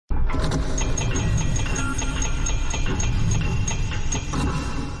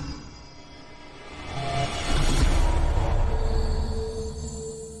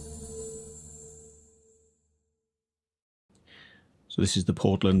So this is the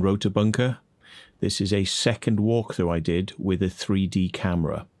Portland Rotor bunker. This is a second walkthrough I did with a 3D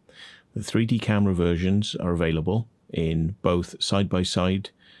camera. The 3D camera versions are available in both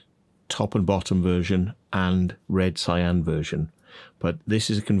side-by-side, top and bottom version, and red cyan version. But this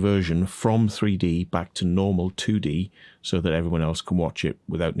is a conversion from 3D back to normal 2D so that everyone else can watch it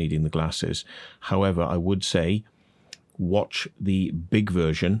without needing the glasses. However, I would say watch the big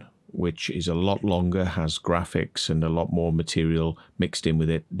version, which is a lot longer, has graphics and a lot more material mixed in with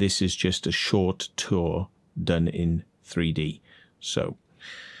it. This is just a short tour done in 3D. So,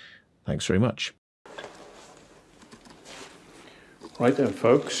 thanks very much. Right then,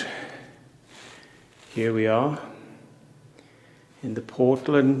 folks. Here we are in the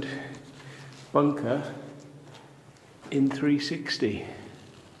Portland bunker in 360.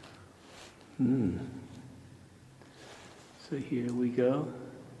 So here we go.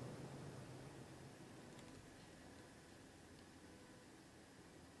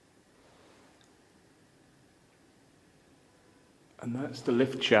 And that's the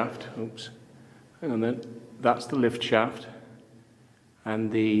lift shaft. Oops, hang on then. That's the lift shaft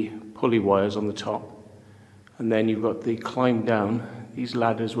and the pulley wires on the top. And then you've got the climb down. These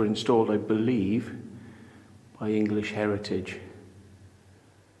ladders were installed, I believe, by English Heritage.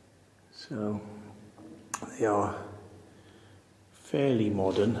 So they are fairly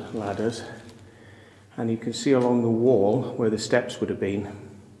modern ladders. And you can see along the wall where the steps would have been.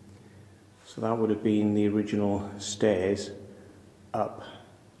 So that would have been the original stairs up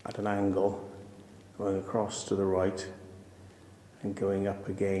at an angle, going across to the right and going up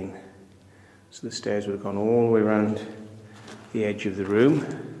again. So the stairs would have gone all the way around the edge of the room,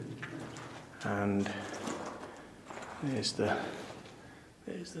 and there's the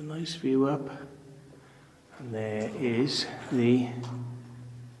nice view up, and there's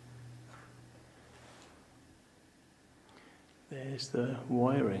the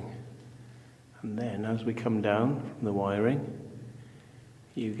wiring. And then as we come down from the wiring,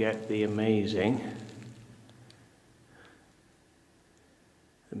 you get the amazing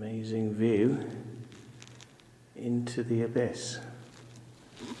view into the abyss.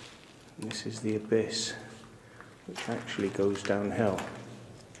 And this is the abyss, which actually goes downhill,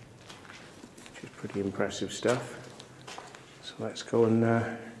 which is pretty impressive stuff. So let's go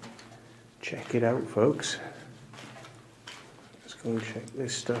and check it out, folks. Let's go and check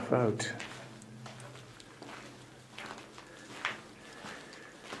this stuff out.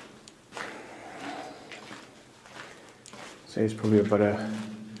 So it's probably about a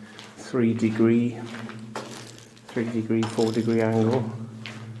 3 degree, 4 degree angle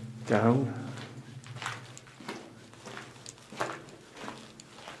down.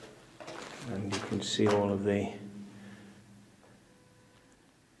 And you can see all of the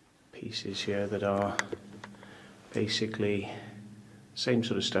pieces here that are basically same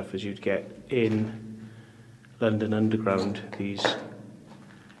sort of stuff as you'd get in London Underground, these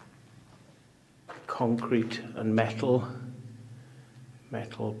concrete and metal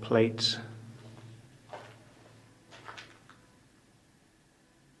plates.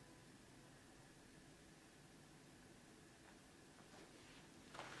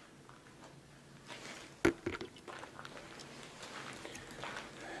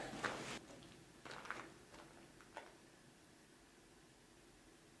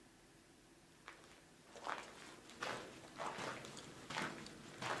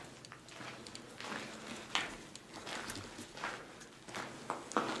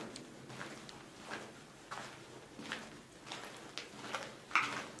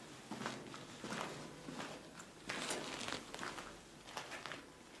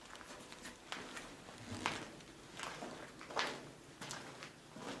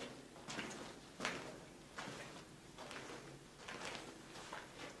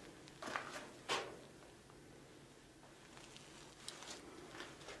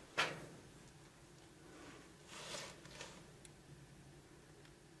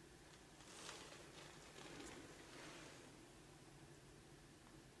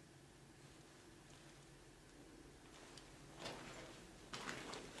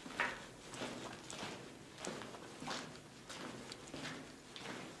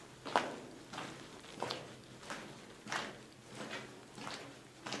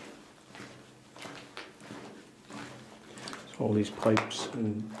 All these pipes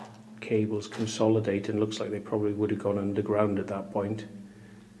and cables consolidate, and looks like they probably would have gone underground at that point.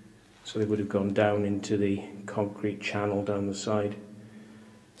 So they would have gone down into the concrete channel down the side,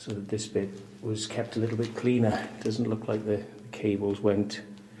 so that this bit was kept a little bit cleaner. It doesn't look like the cables went,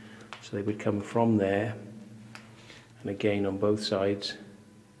 so they would come from there, and again on both sides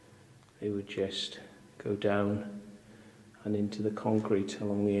they would just go down and into the concrete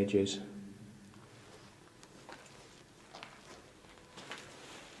along the edges.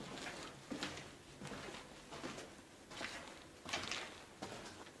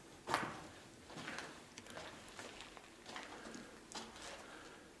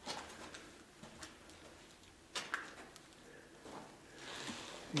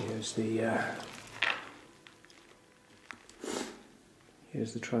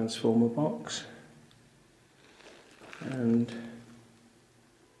 Here's the transformer box, and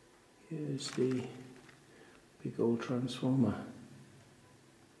here's the big old transformer.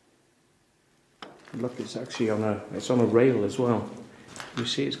 And look, it's actually on a rail as well. You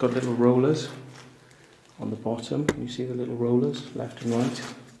see, it's got little rollers on the bottom. You see the little rollers left and right.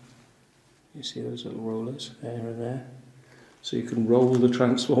 You see those little rollers there and there. So you can roll the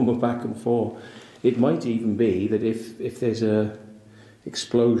transformer back and forth. It might even be that if there's a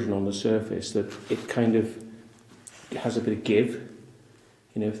explosion on the surface, that it kind of has a bit of give.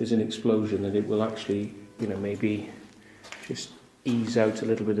 You know, if there's an explosion, then it will actually, you know, maybe just ease out a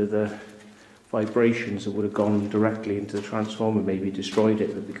little bit of the vibrations that would have gone directly into the transformer, maybe destroyed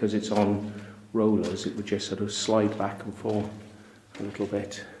it. But because it's on rollers, it would just sort of slide back and forth a little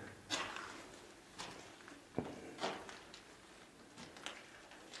bit.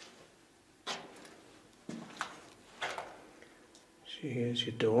 So here's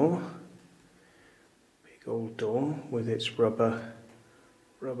your door, big old door with its rubber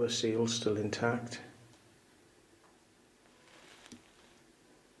seal still intact.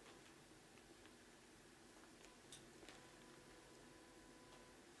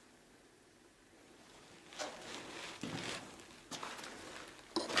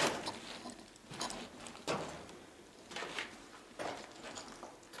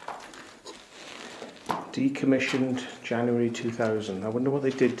 Decommissioned January 2000. I wonder what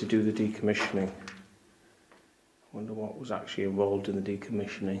they did to do the decommissioning. I wonder what was actually involved in the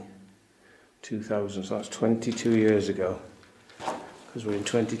decommissioning. 2000, so that's 22 years ago, because we're in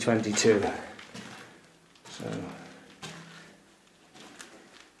 2022.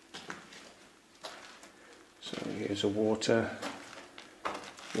 So here's a water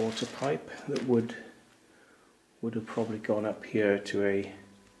pipe that would have probably gone up here to a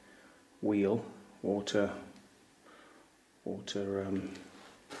wheel. Water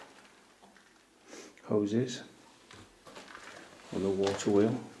hoses on the water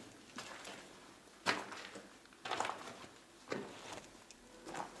wheel.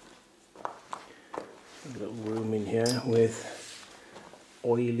 A little room in here with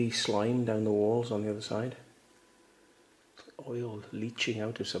oily slime down the walls on the other side. Oil leaching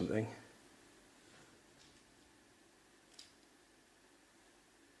out of something.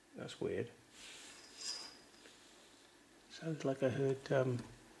 That's weird. Sounds like I heard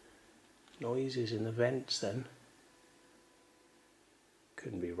noises in the vents then.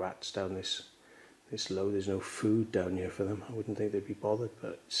 Couldn't be rats down this low. There's no food down here for them. I wouldn't think they'd be bothered,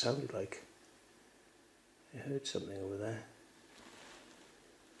 but it sounded like I heard something over there.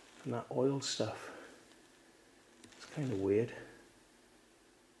 And that oil stuff, it's kind of weird.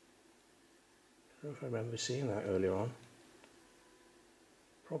 I don't know if I remember seeing that earlier on.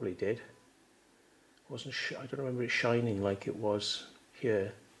 Probably did. I don't remember it shining like it was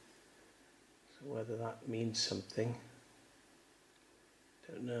here. So whether that means something,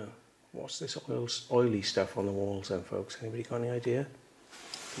 don't know. What's this oily stuff on the walls then, folks? Anybody got any idea?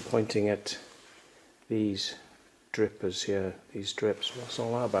 I'm pointing at these drippers here, these drips. What's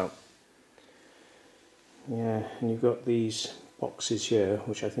all that about? Yeah, and you've got these boxes here,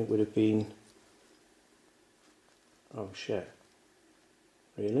 which I think would have been... Oh shit.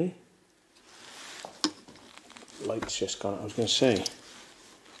 Really? Light's just gone out. I was going to say,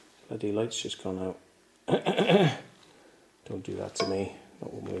 bloody light's just gone out. Don't do that to me,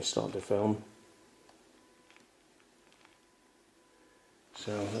 not when we start to film.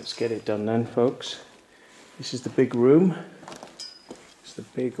 So let's get it done then, folks. This is the big room. It's the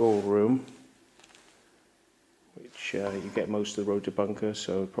big old room, which you get most of the rotor bunker,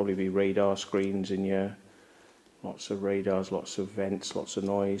 so it'll probably be radar screens in here. Lots of radars, lots of vents, lots of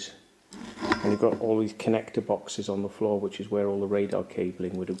noise. And you've got all these connector boxes on the floor, which is where all the radar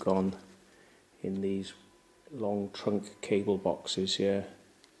cabling would have gone, in these long trunk cable boxes here.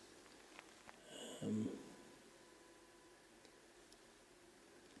 And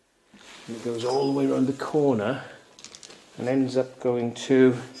it goes all the way around the corner and ends up going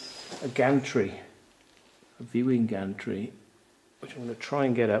to a gantry, a viewing gantry, which I'm going to try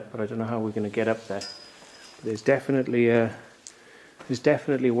and get up, but I don't know how we're going to get up there. But there's definitely a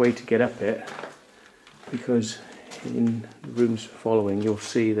way to get up it, because in the rooms following you'll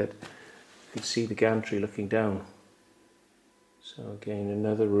see that you can see the gantry looking down. So again,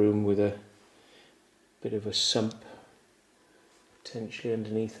 another room with a bit of a sump potentially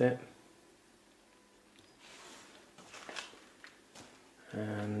underneath it.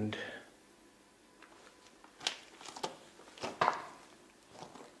 And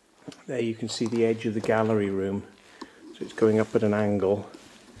there you can see the edge of the gallery room. So it's going up at an angle.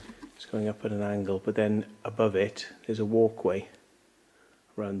 It's going up at an angle, but then above it there's a walkway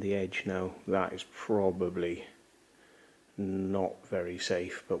around the edge. Now that is probably not very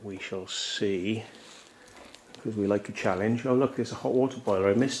safe, but we shall see, because we like a challenge. Oh look, there's a hot water boiler.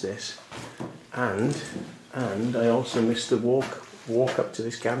 I missed this, and I also missed the walk up to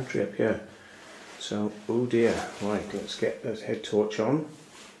this gantry up here. So oh dear. Right, let's get that head torch on.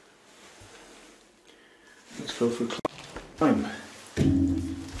 Let's go for climb.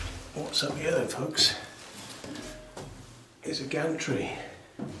 What's up here then, folks? Is a gantry.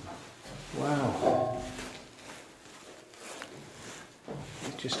 Wow.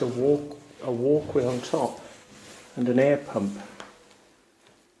 It's just a walkway on top and an air pump.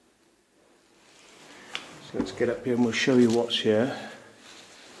 So let's get up here and we'll show you what's here.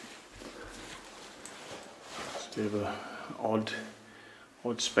 It's a bit of a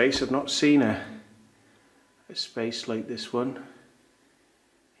odd space. I've not seen a space like this one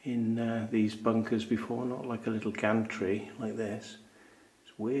in these bunkers before, not like a little gantry like this.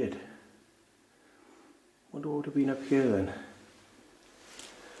 It's weird. Wonder what would have been up here then.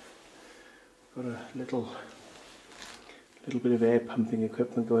 Got a little bit of air pumping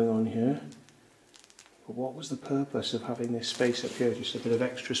equipment going on here. But what was the purpose of having this space up here? Just a bit of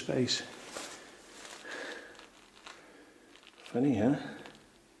extra space. Funny, huh?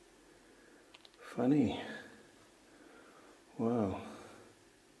 Funny. Wow.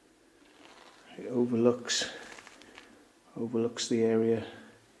 It overlooks the area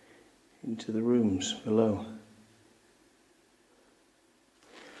into the rooms below.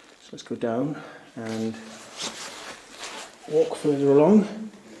 So let's go down and walk further along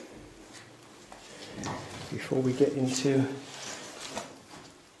before we get into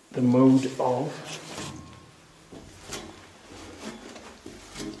the mode of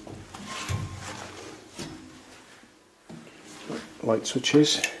light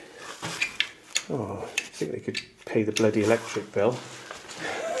switches. Oh, I think they could pay the bloody electric bill.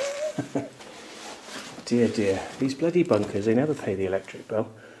 Dear, dear. These bloody bunkers, they never pay the electric bill.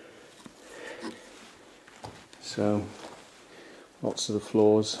 So, lots of the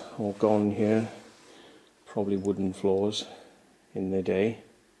floors all gone here. Probably wooden floors in their day.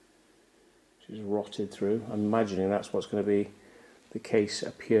 Just rotted through. I'm imagining that's what's going to be the case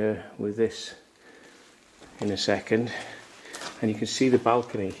up here with this in a second. And you can see the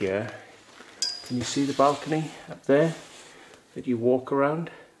balcony here. Can you see the balcony up there that you walk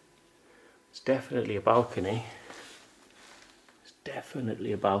around? It's definitely a balcony. It's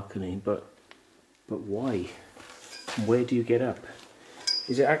definitely a balcony, but why? Where do you get up?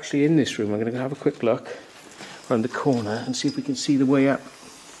 Is it actually in this room? I'm going to have a quick look around the corner and see if we can see the way up.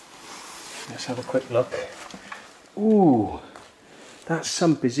 Let's have a quick look. Ooh, that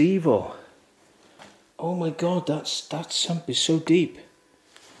sump is evil. Oh my god, that sump is so deep.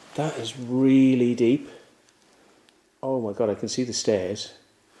 That is really deep. Oh my god, I can see the stairs.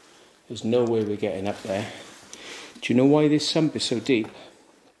 There's no way we're getting up there. Do you know why this sump is so deep?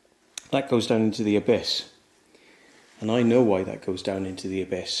 That goes down into the abyss. And I know why that goes down into the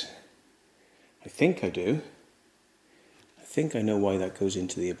abyss. I think I do. I think I know why that goes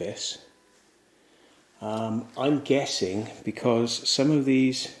into the abyss. I'm guessing because some of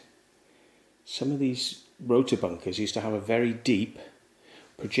these rotor bunkers used to have a very deep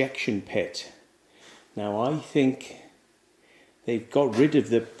projection pit. Now I think they've got rid of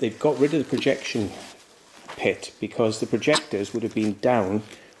the projection pit because the projectors would have been down,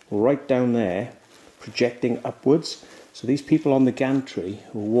 right down there, projecting upwards. So these people on the gantry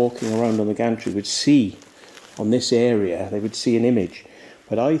who were walking around on the gantry would see on this area, they would see an image.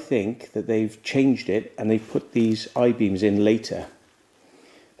 But I think that they've changed it and they've put these I-beams in later.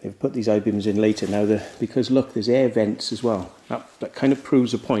 They've put these I-beams in later. Now, because look, there's air vents as well. That kind of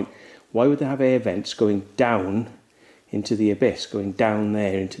proves a point. Why would they have air vents going down into the abyss, going down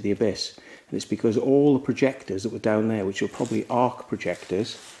there into the abyss? And it's because all the projectors that were down there, which were probably arc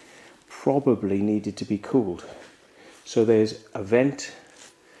projectors, probably needed to be cooled. So there's a vent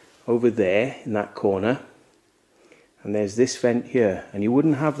over there in that corner, and there's this vent here. And you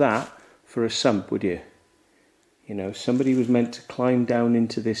wouldn't have that for a sump, would you? You know, somebody was meant to climb down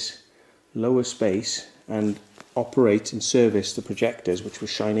into this lower space and operate and service the projectors which were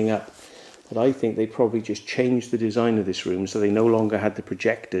shining up. But I think they probably just changed the design of this room so they no longer had the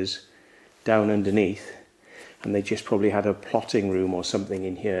projectors down underneath. and they just probably had a plotting room or something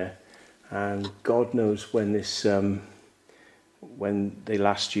in here, and God knows when this when they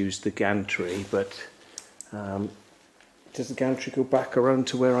last used the gantry. But does the gantry go back around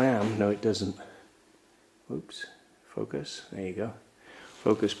to where I am? No, it doesn't. Oops, focus, there you go,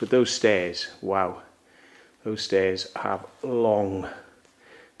 focus. But those stairs, wow, those stairs have long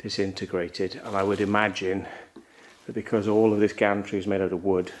disintegrated, and I would imagine that because all of this gantry is made out of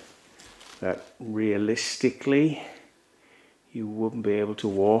wood, that realistically you wouldn't be able to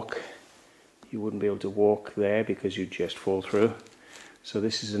walk. You wouldn't be able to walk there because you'd just fall through. So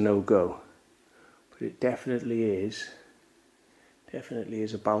this is a no-go. But it definitely is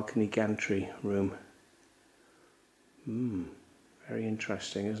a balcony gantry room. Very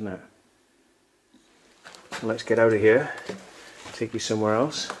interesting, isn't it? So let's get out of here, take you somewhere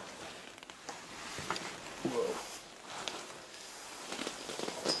else. Whoa.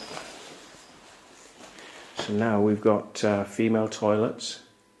 So now we've got female toilets.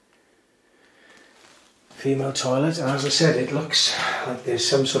 Female toilet, and as I said, it looks like there's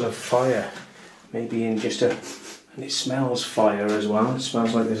some sort of fire, maybe in just a, and it smells fire as well. It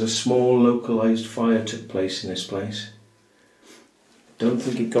smells like there's a small localized fire took place in this place. Don't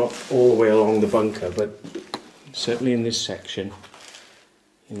think it got all the way along the bunker, but certainly in this section,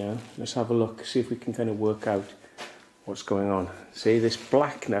 you know. Let's have a look, see if we can kind of work out what's going on. See, this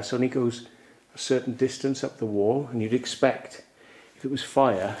blackness only goes a certain distance up the wall, and you'd expect if it was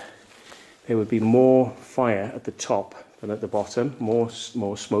fire, there would be more fire at the top than at the bottom, more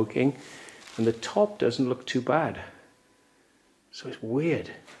smoking, and the top doesn't look too bad. So it's weird.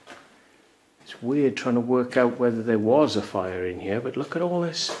 It's weird trying to work out whether there was a fire in here, but look at all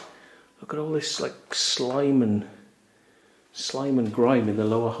this like slime and grime in the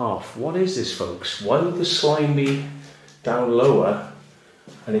lower half. What is this, folks? Why would the slime be down lower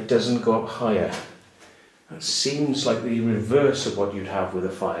and it doesn't go up higher? That seems like the reverse of what you'd have with a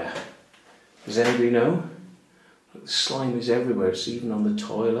fire. Does anybody know? Look, the slime is everywhere. It's even on the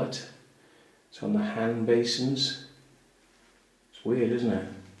toilet. It's on the hand basins. It's weird, isn't it?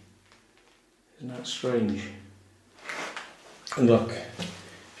 Isn't that strange? And look,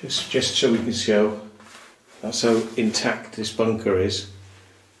 just so we can show, that's how intact this bunker is.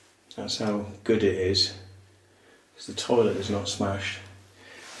 That's how good it is. Because the toilet is not smashed.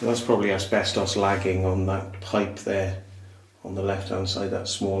 And that's probably asbestos lagging on that pipe there, on the left hand side, that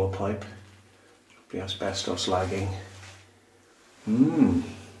smaller pipe. The asbestos lagging.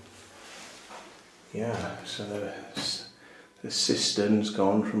 Yeah, so the cistern's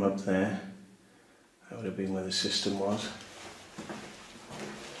gone from up there. That would have been where the cistern was.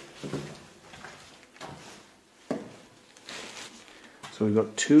 So we've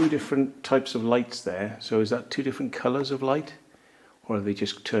got two different types of lights there. So is that two different colours of light? Or have they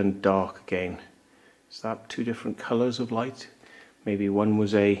just turned dark again? Is that two different colours of light? Maybe one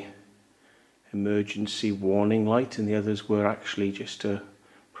was a emergency warning light and the others were actually just to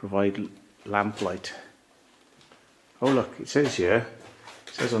provide lamp light. Oh look, it says here,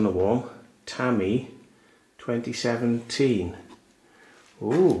 it says on the wall, Tammy 2017.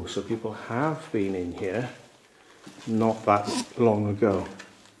 Ooh, so people have been in here not that long ago.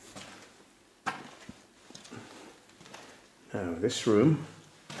 Now this room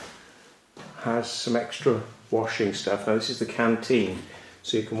has some extra washing stuff. Now this is the canteen.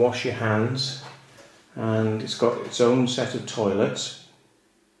 So you can wash your hands, and it's got its own set of toilets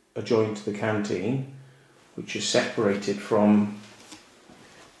adjoined to the canteen, which is separated from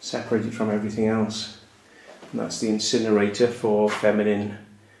everything else. And that's the incinerator for femme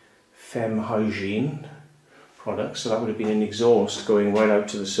hygiene products. So that would have been an exhaust going right out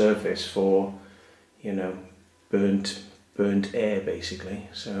to the surface for, you know, burnt air basically.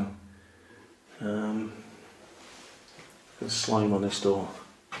 So the slime on this door,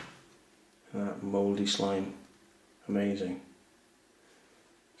 that mouldy slime, amazing.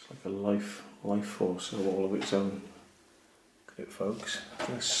 It's like a life force of all of its own. Look at it, folks.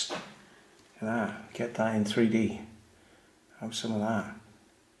 Just look at that. Get that in 3D. Have some of that.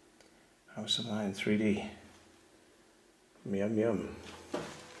 Have some of that in 3D. Yum yum.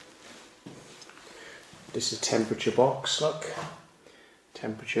 This is a temperature box. Look,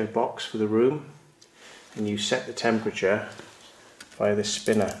 temperature box for the room. And you set the temperature via this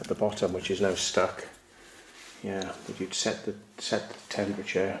spinner at the bottom, which is now stuck. Yeah, but you'd set the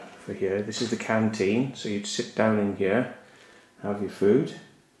temperature for here. This is the canteen, so you'd sit down in here, have your food.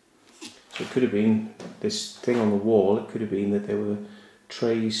 So it could have been this thing on the wall. It could have been that there were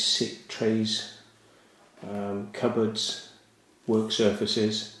trays, cupboards, work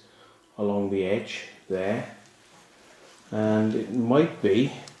surfaces along the edge there, and it might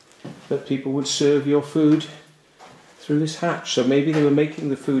be that people would serve your food through this hatch. So maybe they were making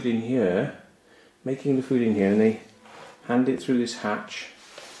the food in here, and they hand it through this hatch,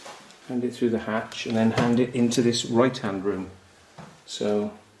 and then hand it into this right-hand room.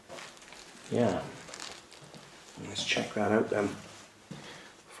 So, yeah, let's check that out then.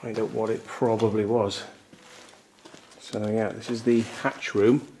 Find out what it probably was. So yeah, this is the hatch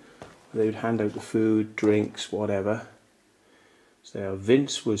room. They would hand out the food, drinks, whatever. So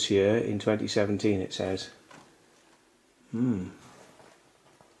Vince was here in 2017, it says. And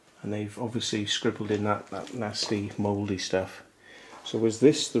they've obviously scribbled in that nasty mouldy stuff. So was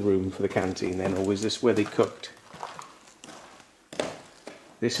this the room for the canteen then, or was this where they cooked?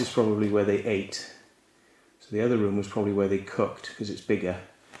 This is probably where they ate. So the other room was probably where they cooked, because it's bigger.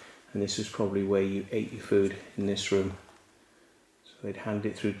 And this was probably where you ate your food, in this room. So they'd hand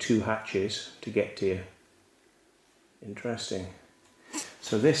it through 2 hatches to get to you. Interesting.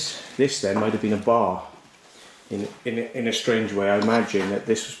 So this then might have been a bar. In a strange way, I imagine that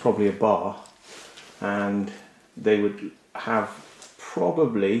this was probably a bar, and they would have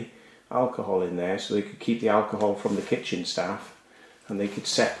probably alcohol in there, so they could keep the alcohol from the kitchen staff, and they could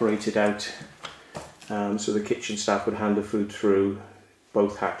separate it out. So the kitchen staff would hand the food through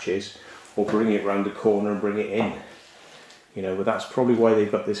both hatches, or bring it round the corner and bring it in. You know, but that's probably why they've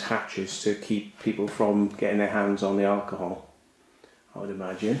got this hatches, to keep people from getting their hands on the alcohol, I would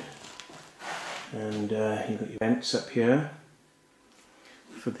imagine. And you've got your vents up here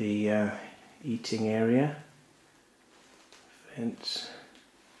for the eating area. Vents.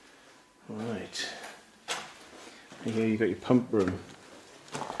 Right. And here you've got your pump room.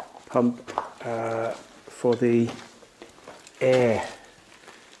 Pump for the air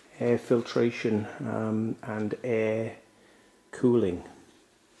filtration and air cooling.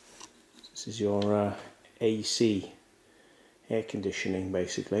 This is your AC, air conditioning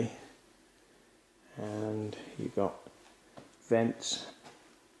basically. And you've got vents,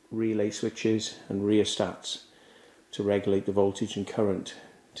 relay switches and rheostats to regulate the voltage and current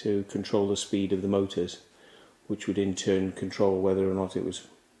to control the speed of the motors, which would in turn control whether or not it was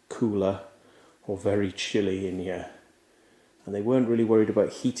cooler or very chilly in here. And they weren't really worried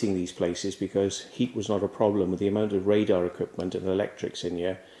about heating these places, because heat was not a problem with the amount of radar equipment and electrics in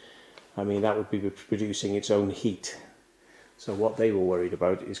here. I mean, that would be producing its own heat. So what they were worried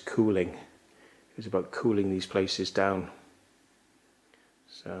about is cooling. It was about cooling these places down.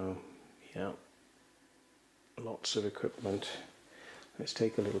 So, yeah, lots of equipment. Let's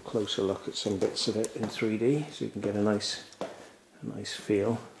take a little closer look at some bits of it in 3D, so you can get a nice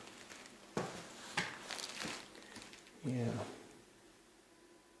feel. Yeah.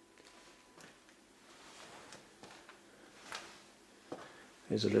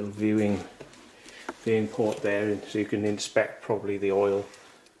 There's a little viewing port there, so you can inspect probably the oil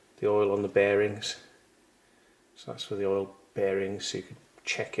on the bearings. So that's for the oil bearings, so you could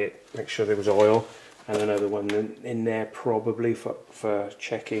check it, make sure there was oil, and another one in there probably for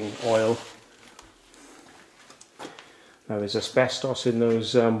checking oil. Now there's asbestos in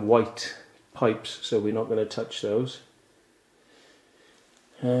those white pipes, so we're not going to touch those.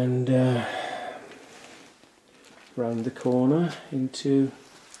 And round the corner into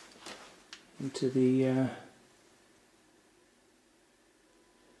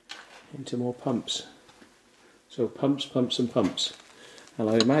more pumps. So pumps, pumps and pumps. And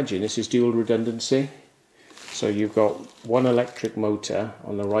I imagine this is dual redundancy. So you've got one electric motor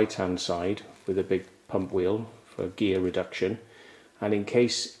on the right hand side with a big pump wheel for gear reduction, and in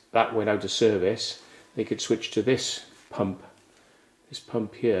case that went out of service, they could switch to this pump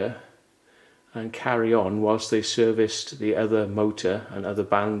here, and carry on whilst they serviced the other motor and other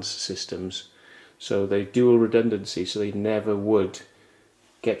bands systems. So they dual redundancy, so they never would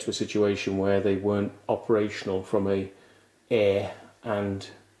get to a situation where they weren't operational from a air and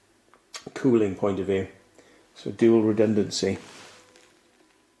cooling point of view. So dual redundancy.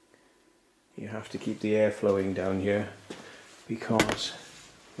 You have to keep the air flowing down here, because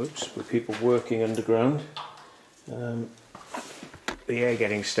with people working underground, the air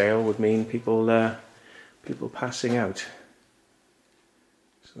getting stale would mean people passing out.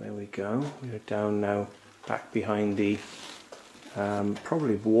 So there we go. We're down now, back behind the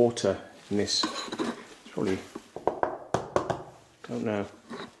probably water in this. It's probably, don't know.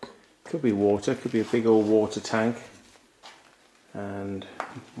 Could be water. Could be a big old water tank, and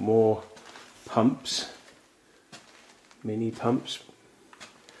more pumps, mini pumps,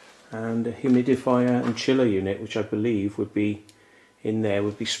 and a humidifier and chiller unit, which I believe would be in there,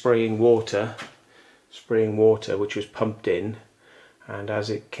 would be spraying water, which was pumped in, and as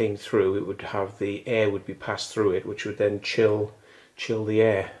it came through, it would have the air would be passed through it, which would then chill the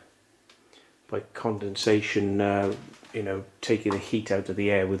air by condensation you know, taking the heat out of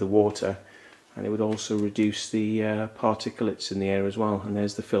the air with the water, and it would also reduce the particulates in the air as well. And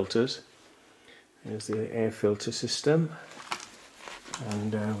there's the filters. There's the air filter system,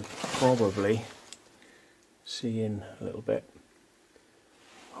 and we can probably see in a little bit.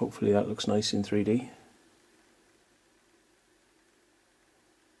 Hopefully that looks nice in 3D.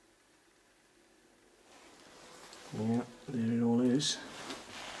 Yeah, there it all is.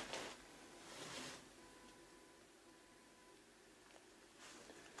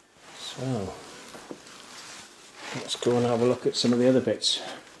 So, let's go and have a look at some of the other bits.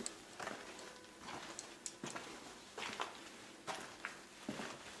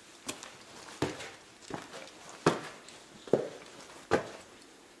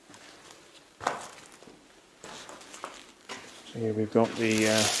 So here we've got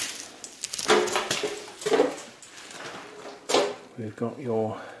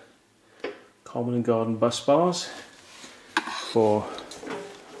your common and garden bus bars for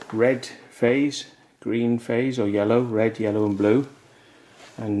red phase, green phase or yellow, red, yellow and blue,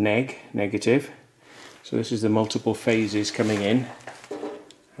 and negative. So this is the multiple phases coming in,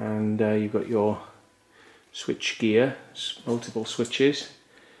 and you've got your switch gear, multiple switches,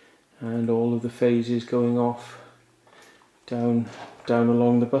 and all of the phases going off down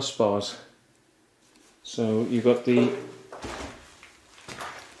along the bus bars. So you've got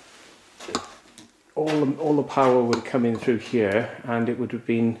all the power would come in through here, and it would have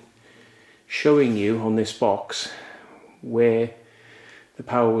been showing you on this box where the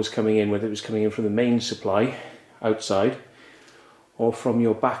power was coming in, whether it was coming in from the main supply outside or from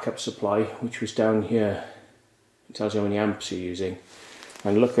your backup supply, which was down here. It tells you how many amps you're using.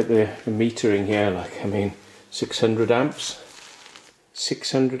 And look at the metering here, like, I mean, 600 amps,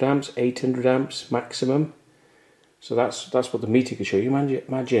 800 amps maximum. So that's what the meter can show you.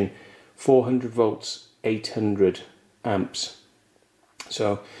 Imagine 400 volts, 800 amps.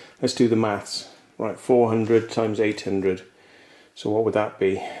 So let's do the maths. Right, 400 times 800. So what would that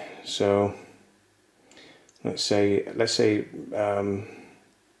be? So let's say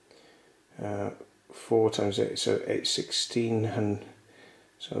 4 times 8, so 16, and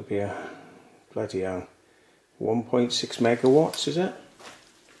so it'll be a bloody hell, 1.6 megawatts, is it?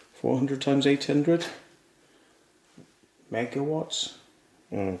 400 times 800 megawatts.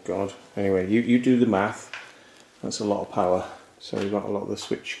 Oh god. Anyway, you do the math. That's a lot of power. So we've got a lot of the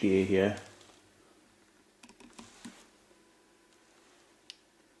switch gear here.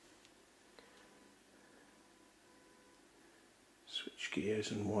 Switch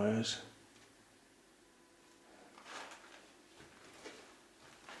gears and wires.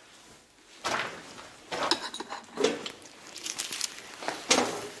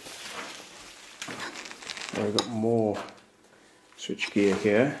 Now we've got more switch gear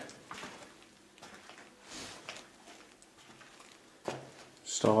here.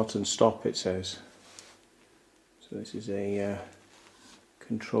 Start and stop, it says. So this is a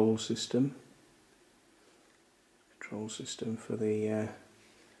control system. Control system for the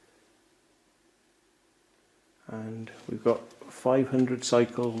and we've got 500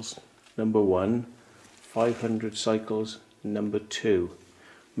 cycles number 1, 500 cycles number 2.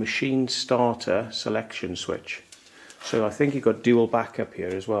 Machine starter selection switch. So I think you've got dual backup here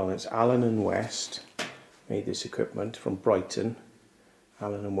as well. It's Allen and West made this equipment from Brighton.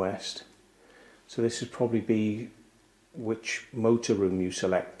 Allen and West. So this would probably be which motor room you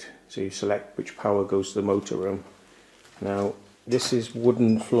select. So you select which power goes to the motor room. Now this is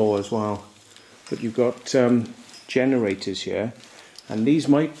wooden floor as well, but you've got generators here, and these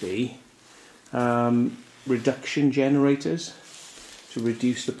might be reduction generators to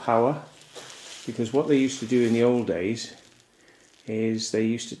reduce the power, because what they used to do in the old days is they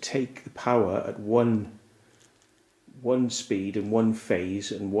used to take the power at one speed and one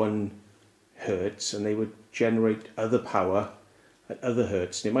phase and 1 hertz, and they would generate other power at other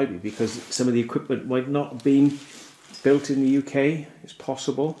hertz. And it might be because some of the equipment might not have been built in the UK. It's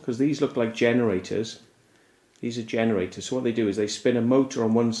possible, because these look like generators. These are generators. So what they do is they spin a motor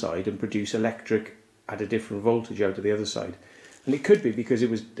on one side and produce electric at a different voltage out of the other side. And it could be because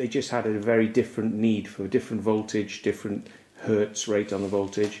they just had a very different need for different voltage, different hertz rate on the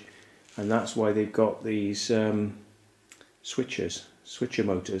voltage, and that's why they've got these switcher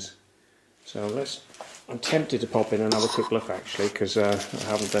motors. So I'm tempted to pop in and have a quick look, actually, because I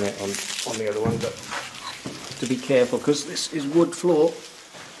haven't done it on the other one, but to be careful because this is wood floor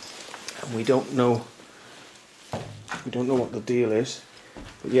and we don't know what the deal is.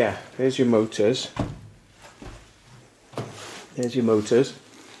 But yeah, there's your motors. There's your motors,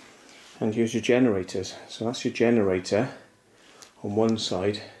 and here's your generators. So that's your generator on one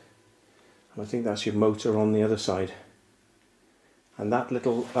side, and I think that's your motor on the other side. and that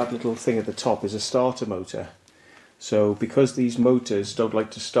little thing at the top is a starter motor. So because these motors don't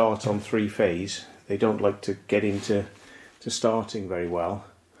like to start on 3-phase, they don't like to get into starting very well,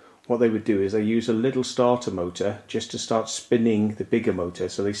 what they would do is they use a little starter motor just to start spinning the bigger motor.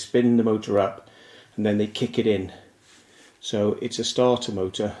 So they spin the motor up and then they kick it in. So it's a starter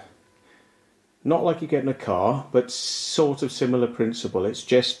motor. Not like you get in a car, but sort of similar principle. It's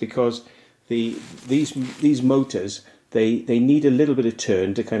just because these motors, they need a little bit of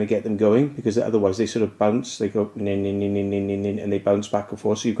turn to kind of get them going, because otherwise they sort of bounce. They go and they bounce back and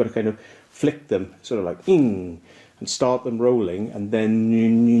forth. So you've got to kind of flick them, sort of like and start them rolling, and then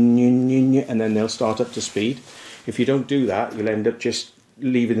they'll start up to speed. If you don't do that, you'll end up just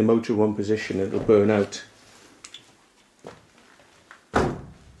leaving the motor in one position and it'll burn out.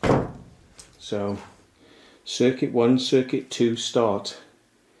 So circuit 1, circuit 2, start.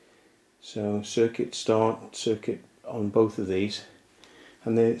 So circuit start, circuit on both of these,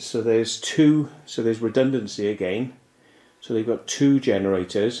 and there's redundancy again. So they've got 2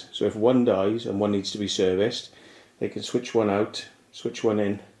 generators, so if one dies and one needs to be serviced, they can switch one out, switch one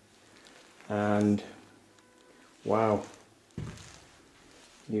in, and wow,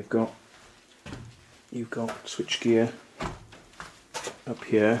 you've got switchgear up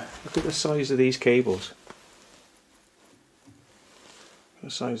here. Look at the size of these cables. The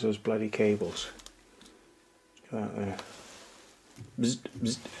size of those bloody cables. Look at that there. Bzz,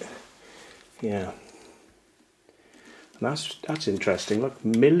 bzz. Yeah. And that's interesting. Look,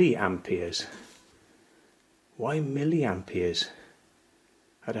 milliamperes. Why milliamperes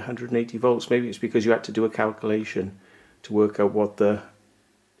at 180 volts? Maybe it's because you had to do a calculation to work out what the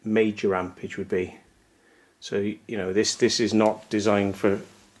major ampage would be. So, you know, this is not designed for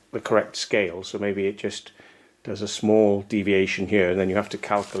the correct scale, so maybe it just does a small deviation here, and then you have to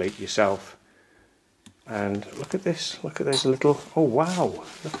calculate yourself. And look at this, look at this little, oh wow,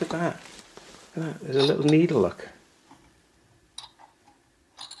 look at that. Look at that, there's a little needle, look.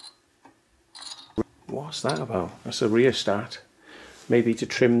 What's that about? That's a rheostat. Maybe to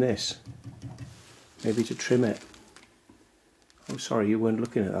trim this. Maybe to trim it. Oh, sorry, you weren't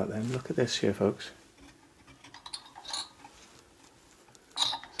looking at that then. Look at this here, folks.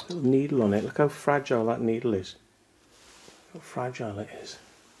 There's a little needle on it. Look how fragile that needle is. How fragile it is.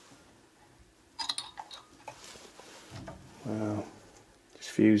 Wow.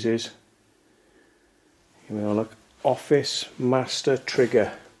 Just fuses. Here we are, look. Office master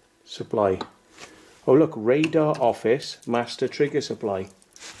trigger supply. Oh look, radar office master trigger supply.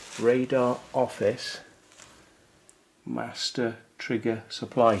 Radar office master trigger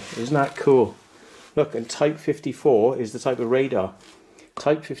supply. Isn't that cool? Look, and type 54 is the type of radar.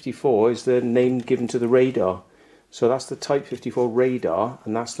 Type 54 is the name given to the radar. So that's the type 54 radar,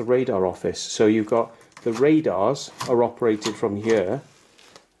 and that's the radar office. So you've got the radars are operated from here.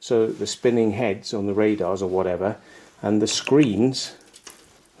 So the spinning heads on the radars or whatever, and the screens,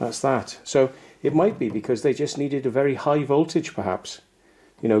 that's that. So it might be because they just needed a very high voltage, perhaps.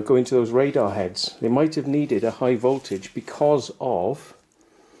 You know, going to those radar heads. They might have needed a high voltage because of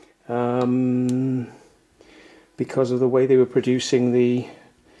the way they were producing the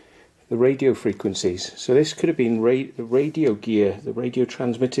radio frequencies. So this could have been the radio gear, the radio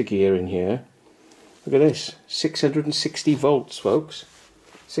transmitter gear in here. Look at this, 660 volts, folks.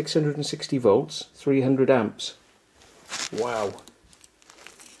 660 volts, 300 amps. Wow.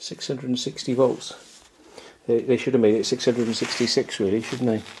 660 volts. They should have made it 666 really, shouldn't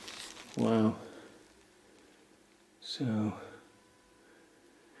they? Wow. So,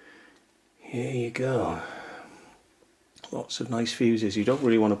 here you go. Lots of nice fuses. You don't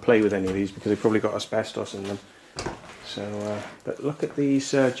really want to play with any of these because they've probably got asbestos in them. So, but look at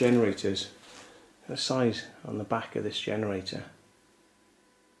these generators. The size on the back of this generator.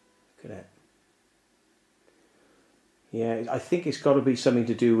 Look at it. Yeah, I think it's got to be something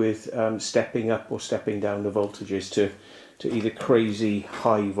to do with stepping up or stepping down the voltages to either crazy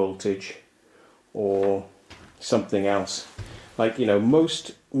high voltage or something else. Like, you know,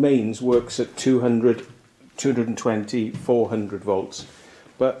 most mains works at 200, 220, 400 volts.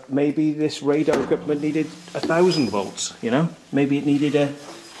 But maybe this radar equipment needed 1,000 volts, you know? Maybe it needed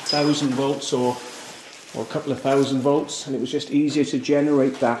 1,000 volts or a couple of thousand volts, and it was just easier to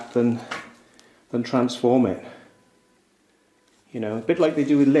generate that than transform it. You know, a bit like they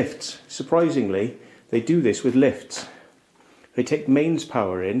do with lifts. Surprisingly, they do this with lifts. They take mains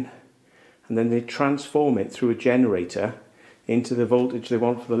power in, and then they transform it through a generator into the voltage they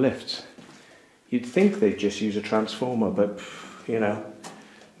want for the lifts. You'd think they'd just use a transformer, but, you know,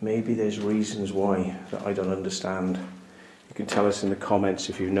 maybe there's reasons why that I don't understand. You can tell us in the comments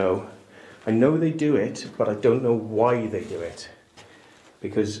if you know. I know they do it, but I don't know why they do it.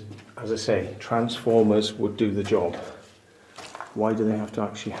 because, as I say, transformers would do the job. Why do they have to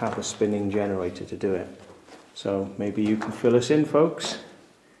actually have a spinning generator to do it? So maybe you can fill us in, folks.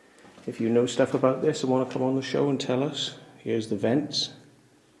 If you know stuff about this and want to come on the show and tell us. Here's the vents.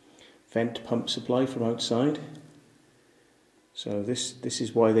 Vent pump supply from outside. So this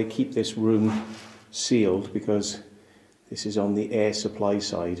is why they keep this room sealed, because this is on the air supply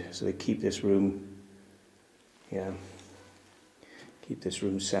side. So they keep this room, keep this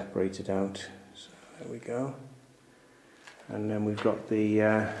room separated out. So there we go. And then we've got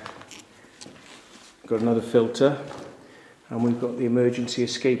the got another filter, and we've got the emergency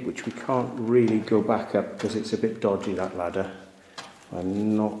escape, which we can't really go back up because it's a bit dodgy, that ladder.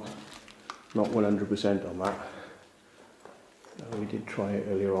 I'm not 100% on that. We did try it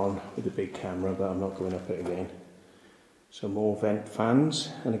earlier on with the big camera, but I'm not going up it again. So more vent fans,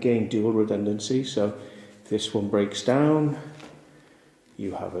 and again dual redundancy, so if this one breaks down,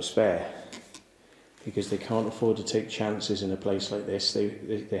 you have a spare. Because they can't afford to take chances in a place like this.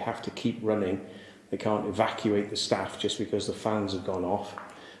 They have to keep running. They can't evacuate the staff just because the fans have gone off.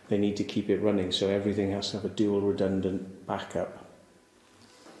 They need to keep it running, so everything has to have a dual redundant backup.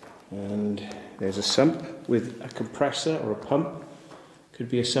 And there's a sump with a compressor or a pump. Could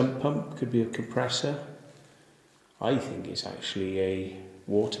be a sump pump, could be a compressor. I think it's actually a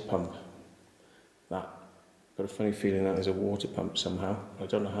water pump. Got a funny feeling that is a water pump somehow. I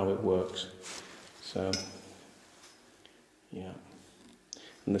don't know how it works. So, yeah.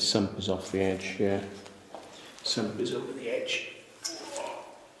 And the sump is off the edge, yeah. Sump is over the edge.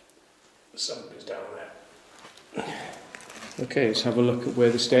 The sump is down there. Okay, let's have a look at where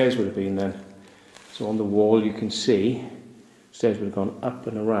the stairs would have been then. So on the wall you can see, stairs would have gone up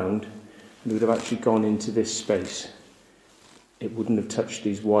and around, and would have actually gone into this space. It wouldn't have touched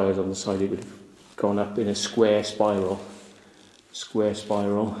these wires on the side, it would have gone up in a square spiral.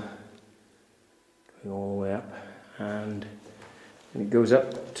 Going all the way up, and it goes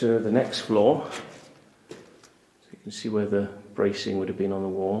up to the next floor. So you can see where the bracing would have been on the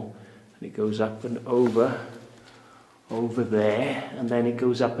wall, and it goes up and over there, and then it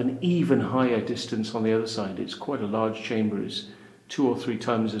goes up an even higher distance on the other side. It's quite a large chamber. It's 2 or 3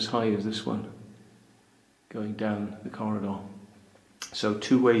 times as high as this one, going down the corridor. So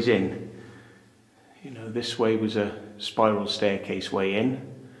 2 ways in. You know, this way was a spiral staircase way in,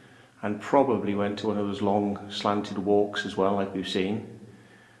 and probably went to one of those long slanted walks as well, like we've seen.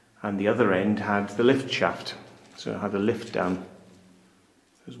 And the other end had the lift shaft, so it had a lift down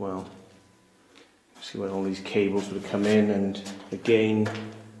as well. See where all these cables would have come in, and again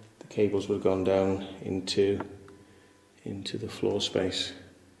the cables would have gone down into the floor space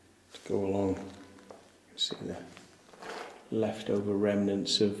to go along. You can see the leftover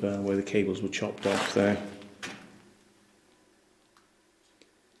remnants of where the cables were chopped off there.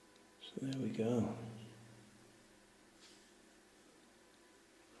 So there we go.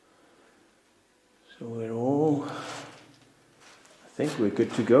 So I think we're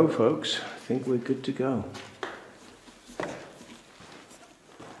good to go, folks. I think we're good to go.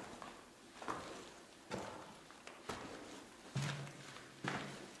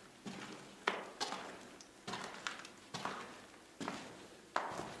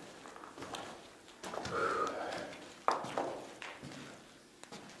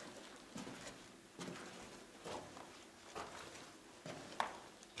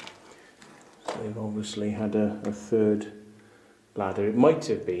 They've obviously had a third ladder. It might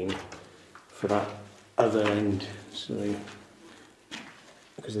have been for that other end, so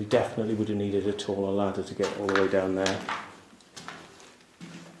because they definitely would have needed a taller ladder to get all the way down there.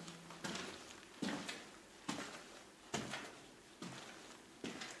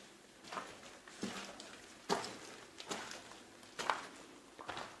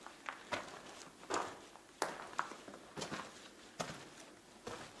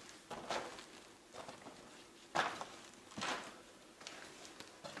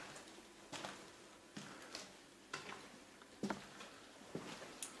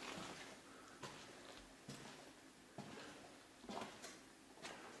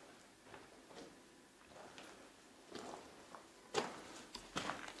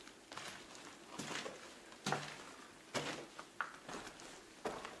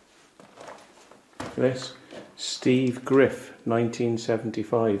 This Steve Griff,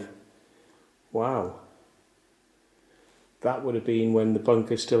 1975. Wow. That would have been when the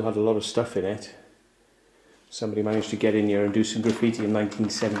bunker still had a lot of stuff in it. Somebody managed to get in here and do some graffiti in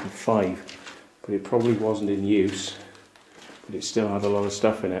 1975, but it probably wasn't in use, but it still had a lot of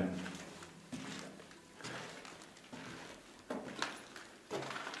stuff in it.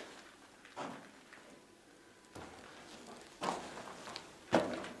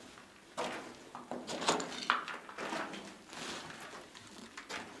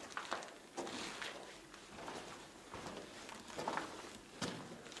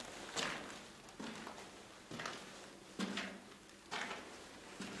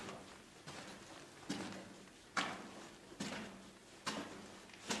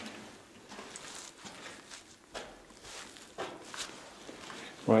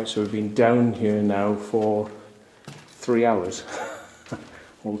 Right, so we've been down here now for 3 hours,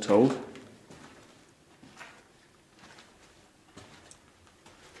 all told.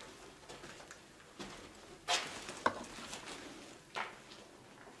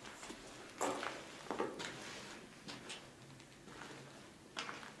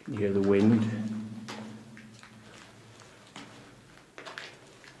 You hear the wind.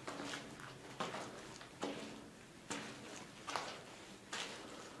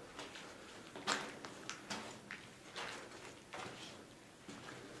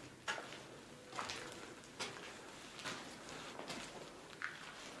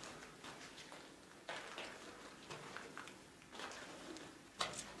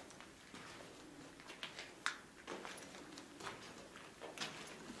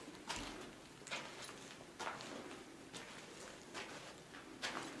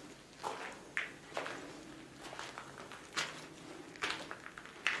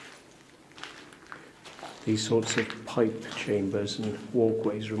 These sorts of pipe chambers and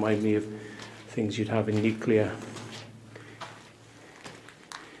walkways remind me of things you'd have in nuclear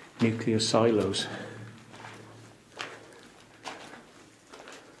silos.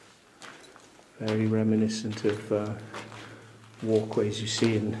 Very reminiscent of walkways you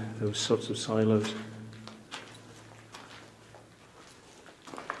see in those sorts of silos.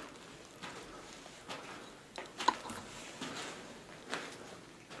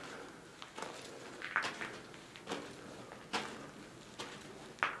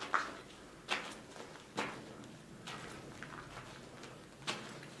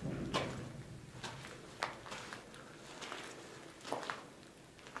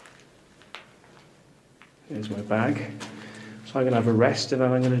 There's my bag. So I'm going to have a rest and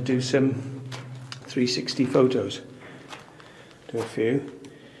then I'm going to do some 360 photos. Do a few.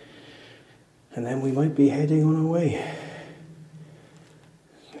 And then we might be heading on our way.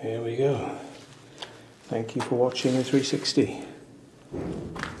 There we go. Thank you for watching the 360.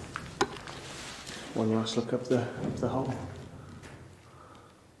 One last look up the hole.